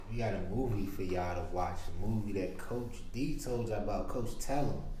we got a movie for y'all to watch. A movie that Coach D told you about. Coach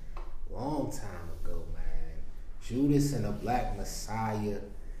Tell long time ago, man. Judas and the Black Messiah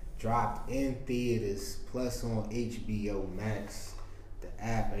dropped in theaters, plus on HBO Max, the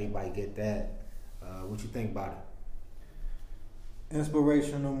app. Everybody get that. What you think about it?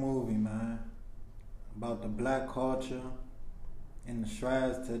 Inspirational movie, man. About the black culture and the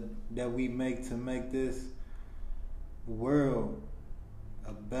strides that we make to make this world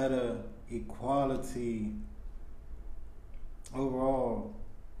a better equality overall,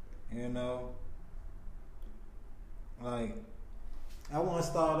 you know. Like, I want to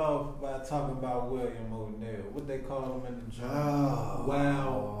start off by talking about William O'Neill. What they call him in the joint?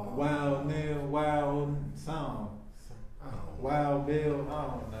 Wild Neil, Wild song, Wild Bill. I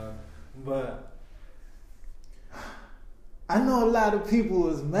don't know, but I know a lot of people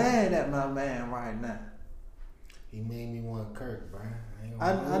is mad at my man right now. He made me want Kirk, bro.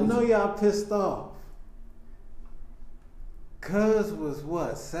 I know y'all pissed off. Cuz was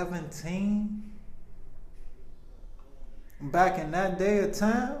what, 17? Back in that day of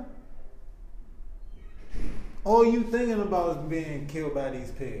time? All you thinking about is being killed by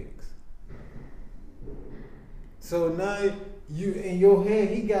these pigs. So now you in your head,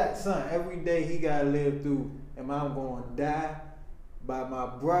 he got something. Every day he gotta live through, am I gonna die by my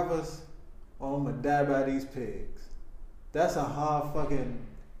brothers or I'm gonna die by these pigs? That's a hard fucking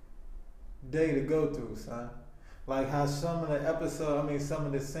day to go through, son. Like how some of the episodes, some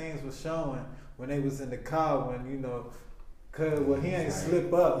of the scenes was showing when they was in the car when, you know, cause well he ain't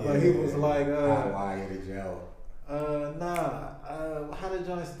slip up, but he was like why the jail? How did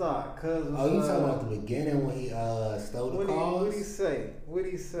joint start? Cause you talking about the beginning when he stole the cars? What'd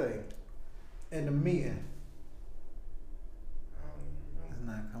he say? In the meeting. It's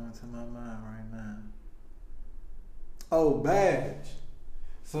not coming to my mind right now. Oh, badge.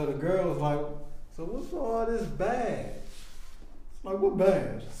 So the girl was like, so what's all this badge? It's like, what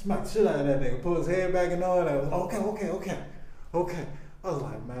badge? Smack the shit out of that nigga. Pull his head back and all that. I was like, okay. I was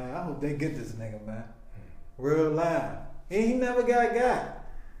like, man, I hope they get this nigga, man. Real live. He never got.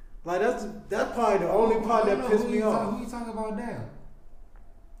 Like, that's probably the only part that pissed me off. Who you talking about now?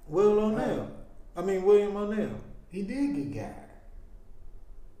 William O'Neill. He did get got.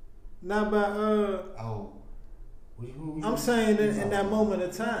 Not by, I'm saying in that moment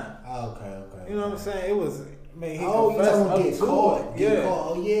of time. Oh, okay. You know what I'm saying? It was, he you talking about get caught. Yeah.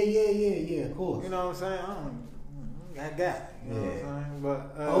 Oh, yeah, of course. You know what I'm saying? I got it. You know what I'm saying? But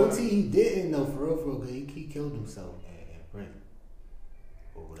OT, he didn't know for real, because he killed himself in prison.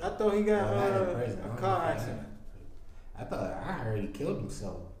 I thought he got a car accident. I heard he killed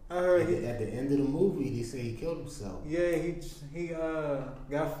himself. I heard at the end of the movie, they say he killed himself. Yeah, he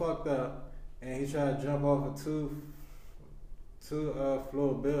got fucked up and he tried to jump off a two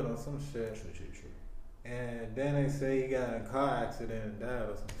floor building or some shit. True. And then they say he got in a car accident and died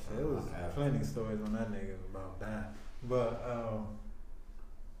or some shit. It was plenty of stories on that nigga about dying. But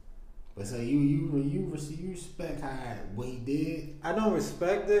so you respect what he did? I don't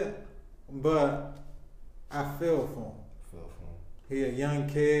respect it, but I feel for him. He a young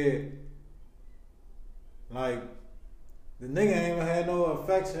kid. Like, the nigga ain't even had no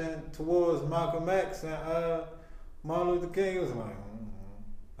affection towards Malcolm X and Martin Luther King. He was like,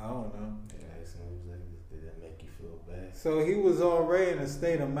 I don't know. Yeah, it seems like did that make you feel bad? So he was already in a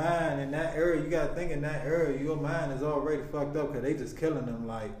state of mind in that area. You gotta think in that area, your mind is already fucked up because they just killing them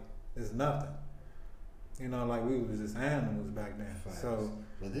like it's nothing. You know, like we was just animals back then. Facts. So,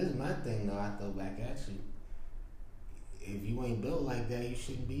 but this is my thing though. I throw back at you. If you ain't built like that, you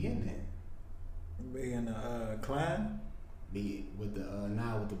shouldn't be in there. Be in the clan? Be with the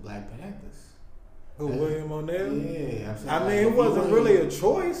now with the Black Panthers. Who, William O'Neill? Yeah, I mean, it wasn't really a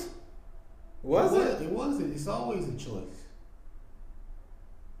choice, was it? It wasn't. It's always a choice.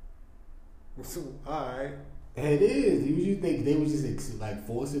 All right. It is. You think they was just like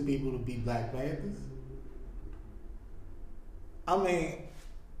forcing people to be Black Panthers? I mean,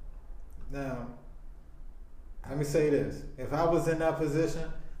 now, let me say this. If I was in that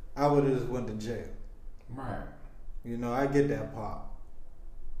position, I would have just went to jail. Right. You know, I get that part.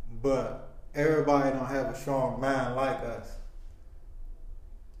 But everybody don't have a strong mind like us.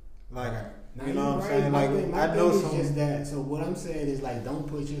 Like, now, you know what I'm saying? My Like, thing I know is some. just that. So what I'm saying is like, don't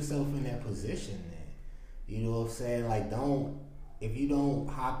put yourself in that position. Then, you know what I'm saying? Like, don't. If you don't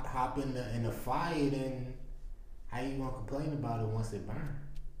hop in the fire, then how you gonna complain about it once it burns?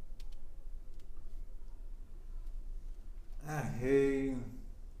 I hear you.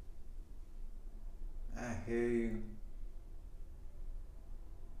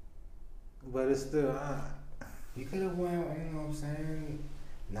 But it's still, You could have went, you know what I'm saying?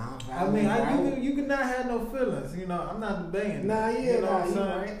 non-violent. I mean, route. you can not have no feelings. You know, I'm not debating. Nah, that. yeah, You know nah, what I'm you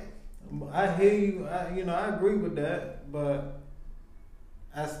saying? right. I hear you. I agree with that, but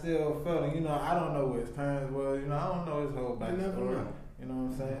I still felt it. You know, I don't know where his parents were. You know, I don't know his whole You never backstory. know. You know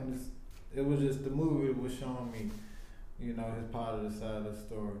what I'm saying? It was just the movie that was showing me, you know, his part of the side of the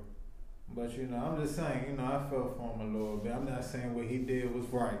story. But you know, I'm just saying, you know, I felt for him a little bit. I'm not saying what he did was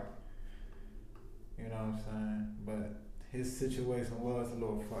right. You know what I'm saying? But his situation was a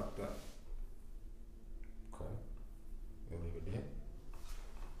little fucked up. Okay. We'll leave it there.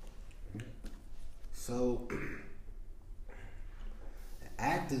 So, the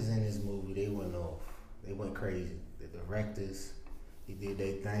actors in this movie, they went off. They went crazy. The directors, they did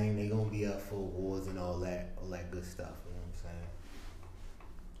their thing. They gonna be up for awards and all that good stuff. You know what I'm saying?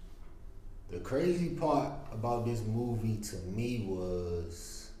 The crazy part about this movie to me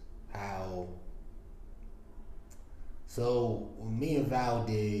was how. So when me and Val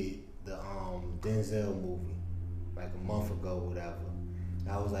did the Denzel movie like a month ago, whatever.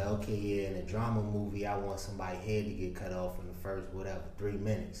 I was like, okay, yeah, in a drama movie, I want somebody's head to get cut off in the first, 3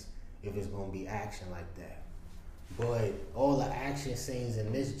 minutes, if it's gonna be action like that. But all the action scenes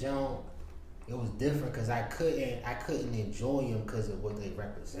in this joint, it was different because I couldn't enjoy them because of what they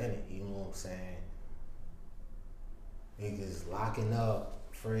represented. You know what I'm saying? Niggas locking up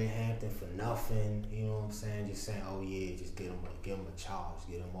Fred Hampton for nothing. You know what I'm saying? Just saying, oh yeah, just get him a charge,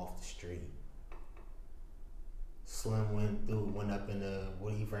 get him off the street. Slim he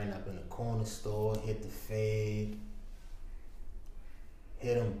ran up in the corner store, hit the Fed,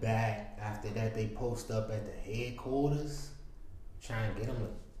 hit him back. After that, they post up at the headquarters, trying to get him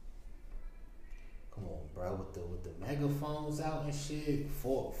come on, bro, with the megaphones out and shit,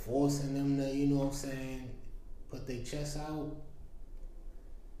 forcing them to, you know what I'm saying, put their chests out,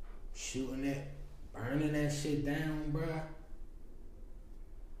 shooting that, burning that shit down, bro.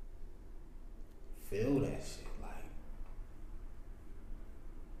 Feel that shit.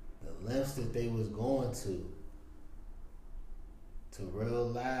 The lengths that they was going to real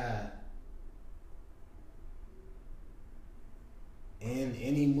lie. And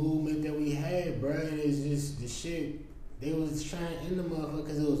any movement that we had, bro, it's just the shit. They was trying to end the motherfucker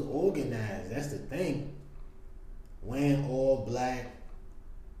because it was organized. That's the thing. When all black,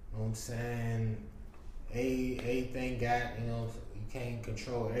 you know what I'm saying? Everything got, you know, you can't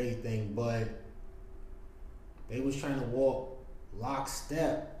control everything, but they was trying to walk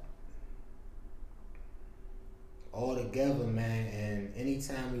lockstep all together, man. And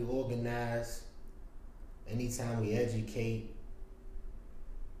anytime we organize, anytime we educate,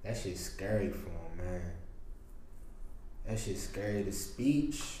 that shit's scary for him, man. That shit's scary. The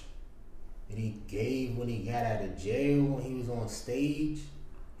speech that he gave when he got out of jail, when he was on stage,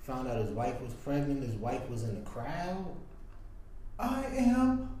 found out his wife was pregnant, his wife was in the crowd. I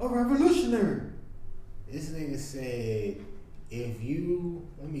am a revolutionary. This nigga said,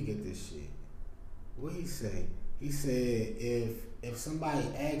 let me get this shit. What he say? He said, if somebody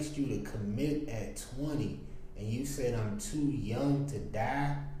asked you to commit at 20 and you said I'm too young to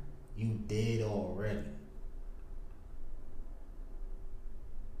die, you dead already.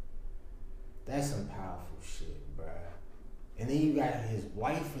 That's some powerful shit, bruh. And then you got his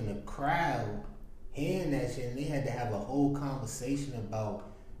wife in the crowd hearing that shit, and they had to have a whole conversation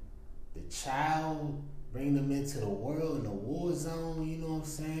about the child, bring them into the world in the war zone, you know what I'm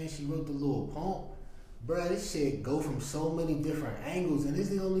saying? She wrote the little poem. Bruh, this shit go from so many different angles, and this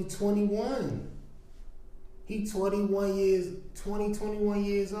is only 21. He 21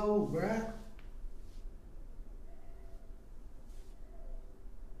 years old, bruh.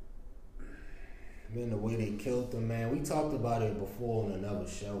 Man, the way they killed him, man. We talked about it before on another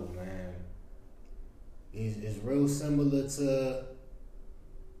show, man. It's real similar to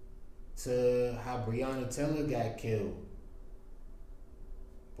how Breonna Taylor got killed.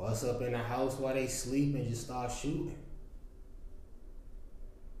 Bust up in the house while they sleep and just start shooting.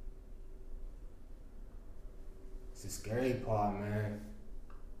 It's the scary part, man.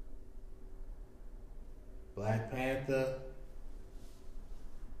 Black Panther,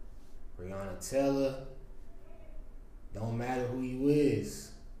 Breonna Taylor, don't matter who you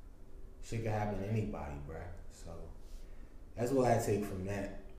is, shit can happen to anybody, bruh. So that's what I take from that.